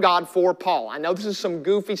word from God for Paul. I know this is some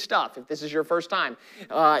goofy stuff if this is your first time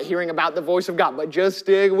hearing about the voice of God, but just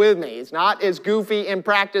stick with me. It's not as goofy in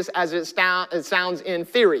practice as it sounds in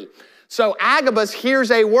theory. So Agabus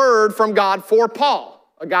hears a word from God for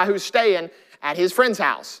Paul, a guy who's staying at his friend's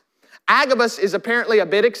house. Agabus is apparently a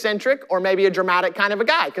bit eccentric or maybe a dramatic kind of a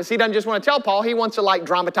guy because he doesn't just want to tell Paul, he wants to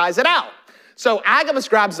dramatize it out. So Agabus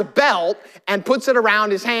grabs the belt and puts it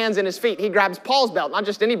around his hands and his feet. He grabs Paul's belt, not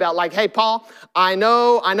just any belt, like, hey, Paul, I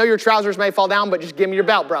know your trousers may fall down, but just give me your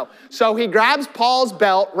belt, bro. So he grabs Paul's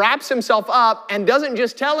belt, wraps himself up, and doesn't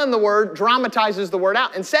just tell him the word, dramatizes the word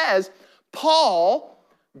out, and says, Paul,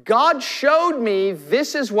 God showed me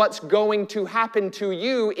this is what's going to happen to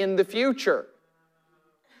you in the future.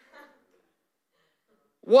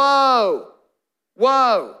 Whoa,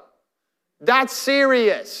 that's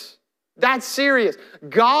serious. That's serious.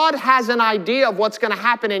 God has an idea of what's going to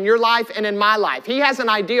happen in your life and in my life. He has an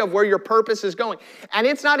idea of where your purpose is going. And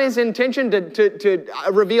it's not his intention to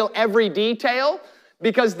reveal every detail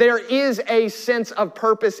because there is a sense of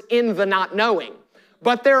purpose in the not knowing.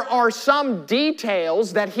 But there are some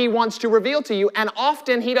details that he wants to reveal to you, and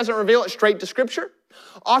often he doesn't reveal it straight to Scripture.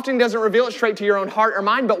 Often he doesn't reveal it straight to your own heart or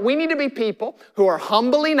mind, but we need to be people who are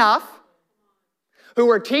humble enough, who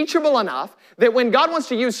are teachable enough, that when God wants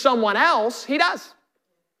to use someone else, he does.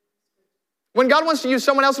 When God wants to use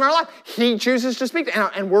someone else in our life, he chooses to speak.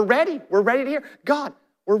 And we're ready. We're ready to hear. God,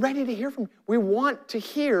 we're ready to hear from you. We want to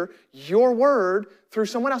hear your word through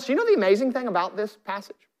someone else. You know the amazing thing about this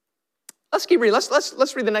passage? Let's keep reading.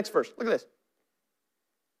 Let's read the next verse. Look at this.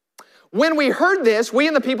 When we heard this, we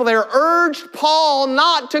and the people there urged Paul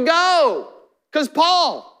not to go. Because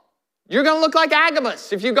Paul, you're going to look like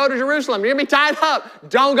Agabus if you go to Jerusalem. You're going to be tied up.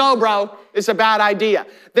 Don't go, bro. It's a bad idea.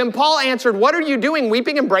 Then Paul answered, what are you doing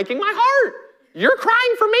weeping and breaking my heart? You're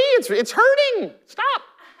crying for me. It's hurting. Stop.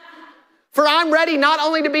 For I'm ready not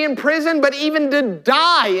only to be in prison, but even to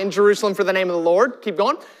die in Jerusalem for the name of the Lord. Keep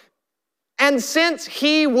going. And since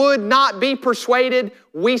he would not be persuaded,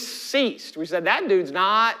 we ceased. We said, that dude's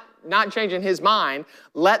not changing his mind.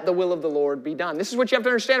 Let the will of the Lord be done. This is what you have to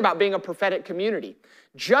understand about being a prophetic community.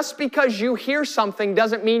 Just because you hear something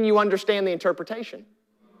doesn't mean you understand the interpretation.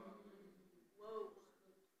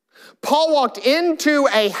 Paul walked into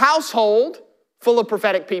a household full of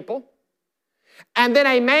prophetic people, and then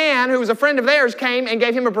a man who was a friend of theirs came and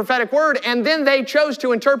gave him a prophetic word, and then they chose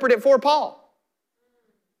to interpret it for Paul.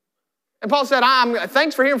 And Paul said,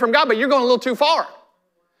 thanks for hearing from God, but you're going a little too far.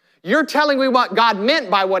 You're telling me what God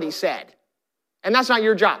meant by what he said, and that's not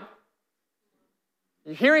your job.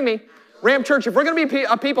 You hearing me? Ram Church, if we're going to be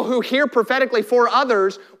a people who hear prophetically for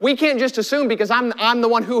others, we can't just assume because I'm the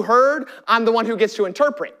one who heard, I'm the one who gets to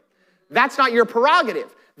interpret. That's not your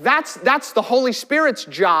prerogative. That's the Holy Spirit's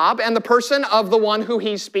job and the person of the one who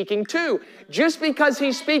he's speaking to. Just because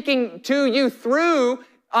he's speaking to you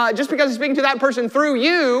just because he's speaking to that person through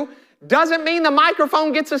you, doesn't mean the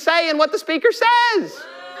microphone gets a say in what the speaker says.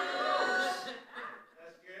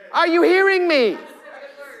 Are you hearing me?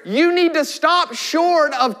 You need to stop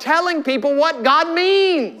short of telling people what God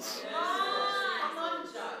means.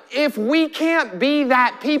 If we can't be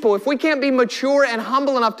that people, if we can't be mature and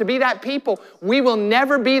humble enough to be that people, we will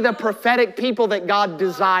never be the prophetic people that God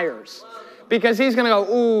desires. Because he's going to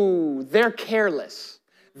go, ooh, they're careless.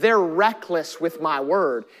 They're reckless with my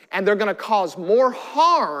word. And they're going to cause more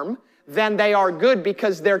harm than they are good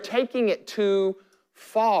because they're taking it too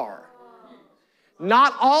far.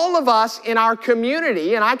 Not all of us in our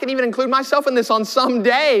community, and I can even include myself in this on some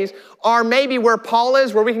days, are maybe where Paul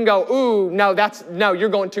is, where we can go, ooh, no, you're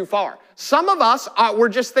going too far. Some of us, we're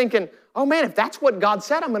just thinking, oh man, if that's what God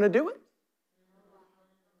said, I'm going to do it.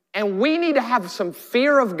 And we need to have some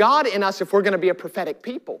fear of God in us if we're going to be a prophetic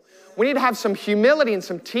people. We need to have some humility and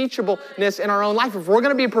some teachableness in our own life if we're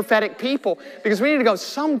going to be a prophetic people, because we need to go,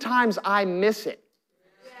 sometimes I miss it.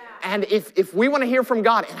 And if we want to hear from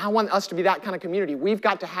God, and I want us to be that kind of community, we've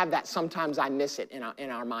got to have that sometimes I miss it in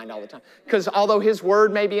our mind all the time. Because although his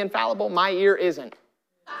word may be infallible, my ear isn't.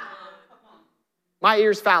 My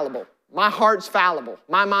ear's fallible. My heart's fallible.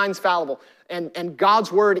 My mind's fallible. And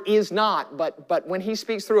God's word is not. But when he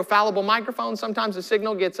speaks through a fallible microphone, sometimes the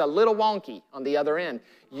signal gets a little wonky on the other end.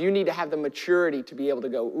 You need to have the maturity to be able to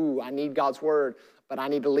go, ooh, I need God's word, but I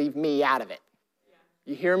need to leave me out of it.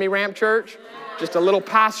 You hear me, Ramp Church? Just a little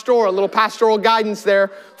pastoral guidance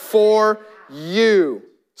there for you.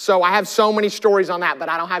 So I have so many stories on that, but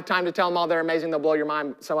I don't have time to tell them all. They're amazing. They'll blow your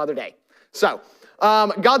mind some other day. So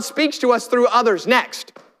God speaks to us through others.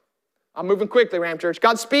 Next. I'm moving quickly, Ram Church.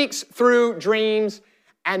 God speaks through dreams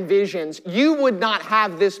and visions. You would not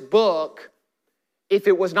have this book if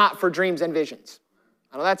it was not for dreams and visions.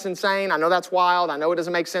 I know that's insane. I know that's wild. I know it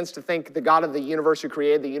doesn't make sense to think the God of the universe who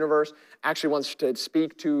created the universe actually wants to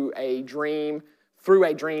speak to a dream, through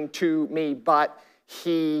a dream to me, but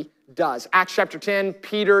he does. Acts chapter 10,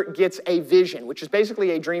 Peter gets a vision, which is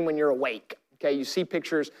basically a dream when you're awake. Okay, you see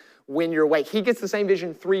pictures when you're awake. He gets the same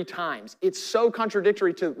vision 3 times. It's so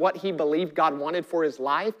contradictory to what he believed God wanted for his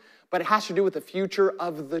life, but it has to do with the future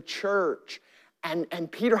of the church. And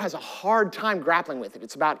Peter has a hard time grappling with it.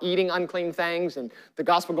 It's about eating unclean things and the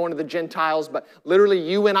gospel going to the Gentiles, but literally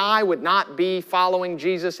you and I would not be following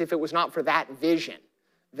Jesus if it was not for that vision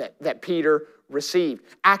that Peter received.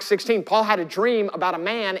 Acts 16, Paul had a dream about a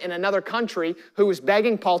man in another country who was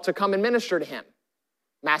begging Paul to come and minister to him,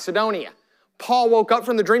 Macedonia. Paul woke up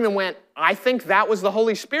from the dream and went, I think that was the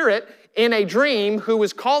Holy Spirit in a dream who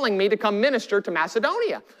was calling me to come minister to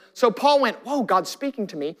Macedonia. So Paul went, whoa, God's speaking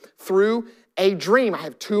to me through a dream. I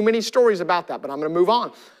have too many stories about that, but I'm going to move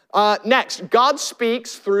on. Next, God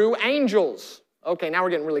speaks through angels. Okay, now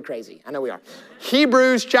we're getting really crazy. I know we are.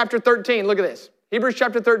 Hebrews chapter 13, look at this. Hebrews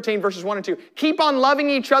chapter 13, verses 1 and 2. Keep on loving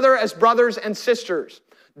each other as brothers and sisters.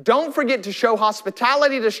 Don't forget to show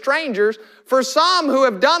hospitality to strangers, for some who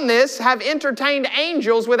have done this have entertained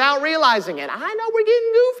angels without realizing it. I know we're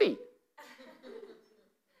getting goofy.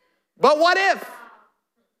 But what if?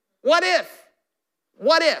 What if?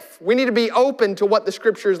 What if? We need to be open to what the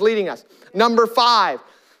Scripture is leading us. Number 5,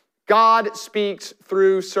 God speaks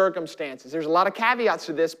through circumstances. There's a lot of caveats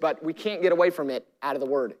to this, but we can't get away from it out of the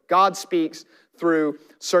Word. God speaks through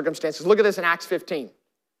circumstances. Look at this in Acts 15.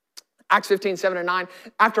 Acts 15, 7 and 9.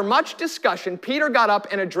 After much discussion, Peter got up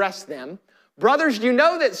and addressed them. Brothers, you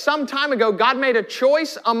know that some time ago God made a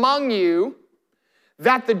choice among you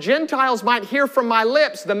that the Gentiles might hear from my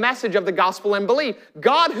lips the message of the gospel and believe.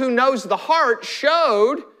 God, who knows the heart,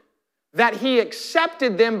 showed that he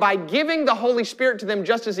accepted them by giving the Holy Spirit to them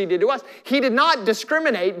just as he did to us. He did not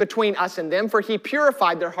discriminate between us and them, for he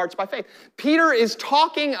purified their hearts by faith. Peter is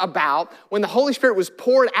talking about when the Holy Spirit was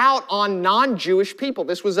poured out on non-Jewish people.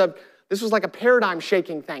 This was like a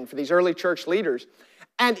paradigm-shaking thing for these early church leaders.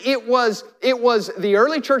 And it was the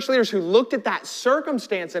early church leaders who looked at that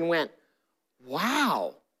circumstance and went,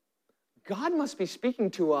 wow, God must be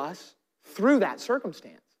speaking to us through that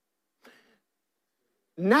circumstance.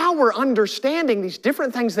 Now we're understanding these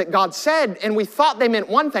different things that God said, and we thought they meant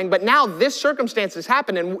one thing, but now this circumstance has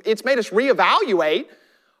happened, and it's made us reevaluate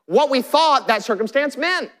what we thought that circumstance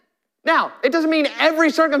meant. Now, it doesn't mean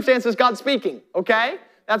every circumstance is God speaking, okay?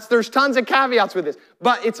 There's tons of caveats with this,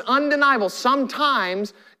 but it's undeniable.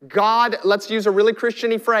 Sometimes God, let's use a really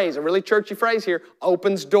Christian-y phrase, a really churchy phrase here,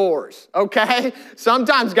 opens doors, okay?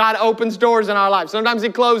 Sometimes God opens doors in our life. Sometimes he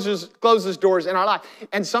closes doors in our life.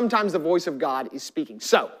 And sometimes the voice of God is speaking.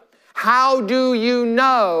 So, how do you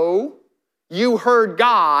know you heard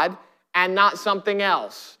God and not something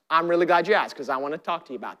else? I'm really glad you asked because I want to talk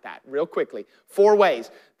to you about that real quickly. 4 ways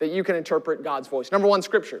that you can interpret God's voice. Number 1,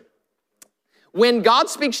 Scripture. When God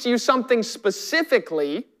speaks to you something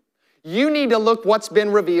specifically, you need to look what's been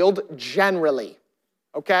revealed generally,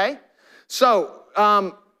 okay? So,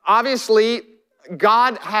 obviously,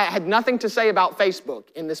 God had nothing to say about Facebook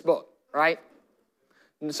in this book, right?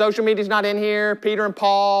 And social media's not in here. Peter and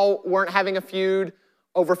Paul weren't having a feud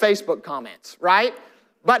over Facebook comments, right?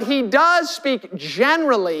 But he does speak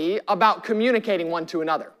generally about communicating one to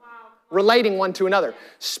another. Relating one to another,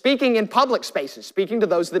 speaking in public spaces, speaking to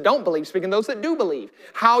those that don't believe, speaking to those that do believe,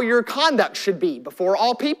 how your conduct should be before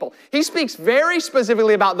all people. He speaks very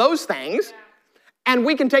specifically about those things, and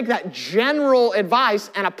we can take that general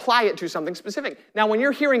advice and apply it to something specific. Now, when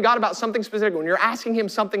you're hearing God about something specific, when you're asking him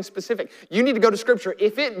something specific, you need to go to Scripture.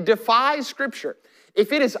 If it defies Scripture,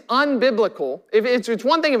 if it is unbiblical, if it's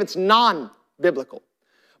one thing if it's non-biblical,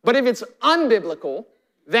 but if it's unbiblical,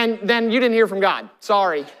 then you didn't hear from God.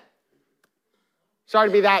 Sorry. Sorry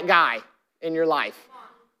to be that guy in your life,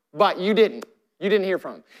 but you didn't. You didn't hear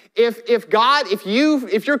from him.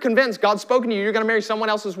 If you're convinced God's spoken to you, you're going to marry someone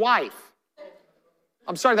else's wife.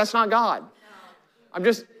 I'm sorry, that's not God. I've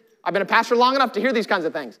been a pastor long enough to hear these kinds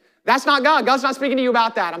of things. That's not God. God's not speaking to you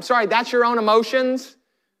about that. I'm sorry, that's your own emotions.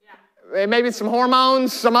 Maybe it's some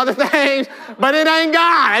hormones, some other things, but it ain't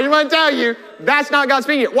God. I just want to tell you, that's not God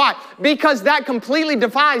speaking to you. Why? Because that completely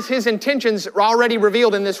defies his intentions already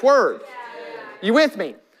revealed in this word. You with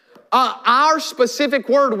me? Our specific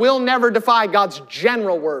word will never defy God's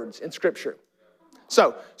general words in Scripture.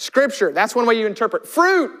 So, Scripture, that's one way you interpret.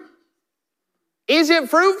 Fruit. Is it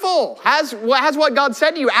fruitful? Has what God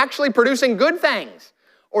said to you actually producing good things?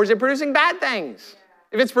 Or is it producing bad things?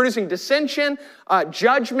 If it's producing dissension,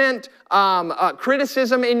 judgment,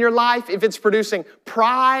 criticism in your life, if it's producing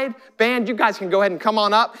pride, band, you guys can go ahead and come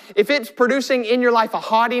on up. If it's producing in your life a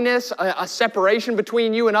haughtiness, a separation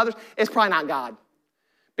between you and others, it's probably not God.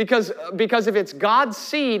 Because if it's God's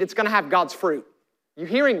seed, it's going to have God's fruit. You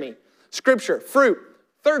hearing me? Scripture, fruit.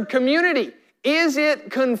 Third, community. Is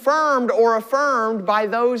it confirmed or affirmed by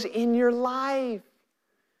those in your life?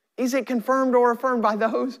 Is it confirmed or affirmed by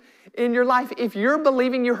those in your life? If you're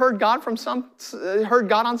believing you heard God on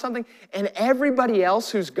something, and everybody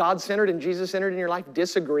else who's God-centered and Jesus-centered in your life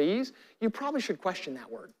disagrees, you probably should question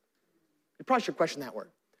that word. You probably should question that word.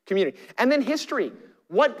 Community. And then history.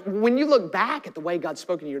 When you look back at the way God's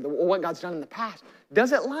spoken to you, or what God's done in the past,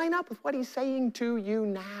 does it line up with what He's saying to you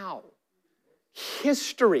now?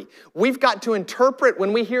 History. We've got to interpret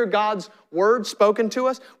when we hear God's word spoken to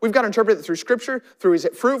us. We've got to interpret it through Scripture, through is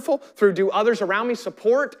it fruitful, through do others around me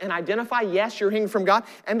support and identify, yes, you're hearing from God.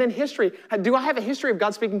 And then history. Do I have a history of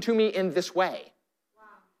God speaking to me in this way? Wow.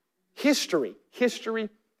 History.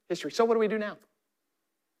 So what do we do now?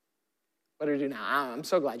 What do we do now? I'm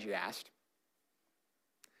so glad you asked.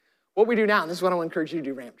 What we do now, and this is what I want to encourage you to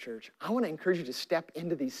do, Ramp Church. I want to encourage you to step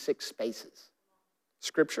into these 6 spaces.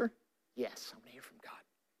 Scripture. Yes, I want to hear from God.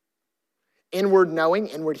 Inward knowing,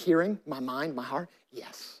 inward hearing, my mind, my heart.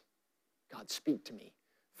 Yes, God, speak to me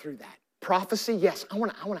through that. Prophecy, yes, I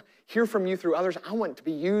want to hear from you through others. I want to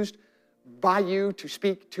be used by you to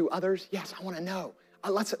speak to others. Yes, I want to know.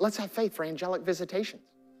 Let's have faith for angelic visitations.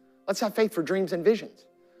 Let's have faith for dreams and visions.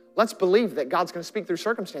 Let's believe that God's going to speak through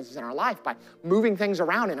circumstances in our life by moving things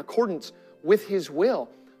around in accordance with His will.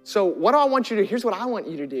 So what do I want you to do? Here's what I want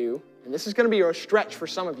you to do, and this is going to be a stretch for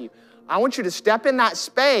some of you. I want you to step in that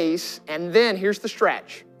space, and then here's the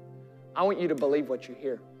stretch. I want you to believe what you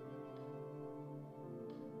hear.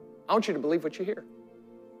 I want you to believe what you hear.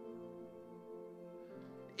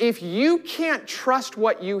 If you can't trust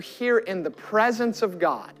what you hear in the presence of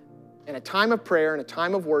God, in a time of prayer, in a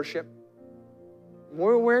time of worship,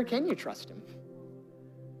 where can you trust Him?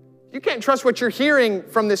 If you can't trust what you're hearing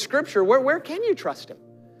from this Scripture, where can you trust Him?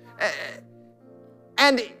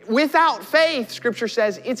 And without faith, Scripture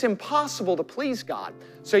says, it's impossible to please God.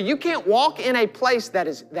 So you can't walk in a place that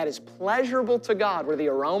is pleasurable to God, where the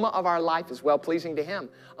aroma of our life is well-pleasing to Him,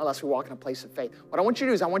 unless we walk in a place of faith. What I want you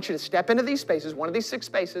to do is I want you to step into these spaces, one of these 6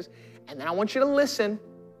 spaces, and then I want you to listen,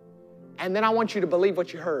 and then I want you to believe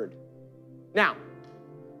what you heard. Now,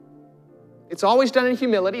 it's always done in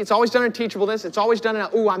humility. It's always done in teachableness. It's always done in,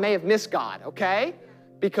 I may have missed God, okay?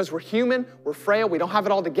 Because we're human, we're frail, we don't have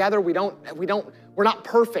it all together, we're not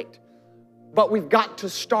perfect. But we've got to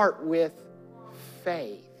start with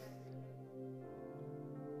faith.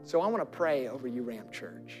 So I want to pray over you, Ramp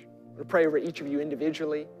Church. I'm going to pray over each of you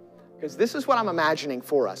individually, because this is what I'm imagining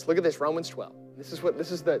for us. Look at this, Romans 12. This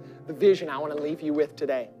is the vision I want to leave you with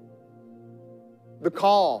today. The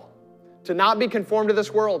call to not be conformed to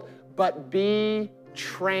this world, but be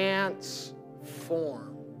transformed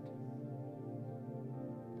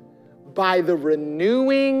by the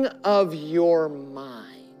renewing of your mind.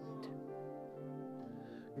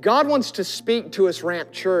 God wants to speak to us,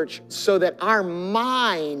 Ramp Church, so that our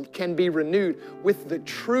mind can be renewed with the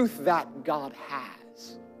truth that God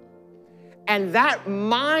has. And that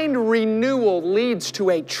mind renewal leads to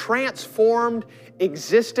a transformed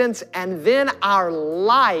existence, and then our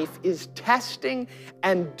life is testing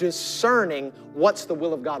and discerning what's the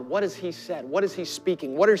will of God. What has He said? What is He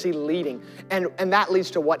speaking? What is He leading? And that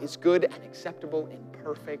leads to what is good and acceptable and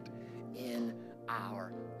perfect in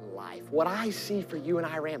our life. What I see for you and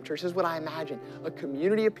I, Ramp Church, is what I imagine. A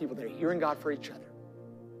community of people that are hearing God for each other.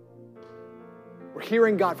 We're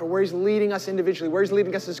hearing God for where He's leading us individually, where He's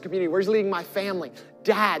leading us as a community, where He's leading my family.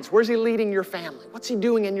 Dads, where's He leading your family? What's He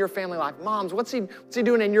doing in your family life? Moms, what's He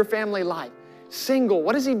doing in your family life? Single,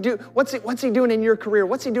 what does He do? What's He doing in your career?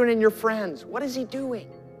 What's He doing in your friends? What is He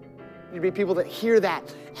doing? We need to be people that hear that,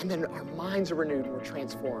 and then our minds are renewed and we're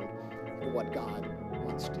transformed into what God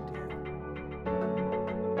wants to do.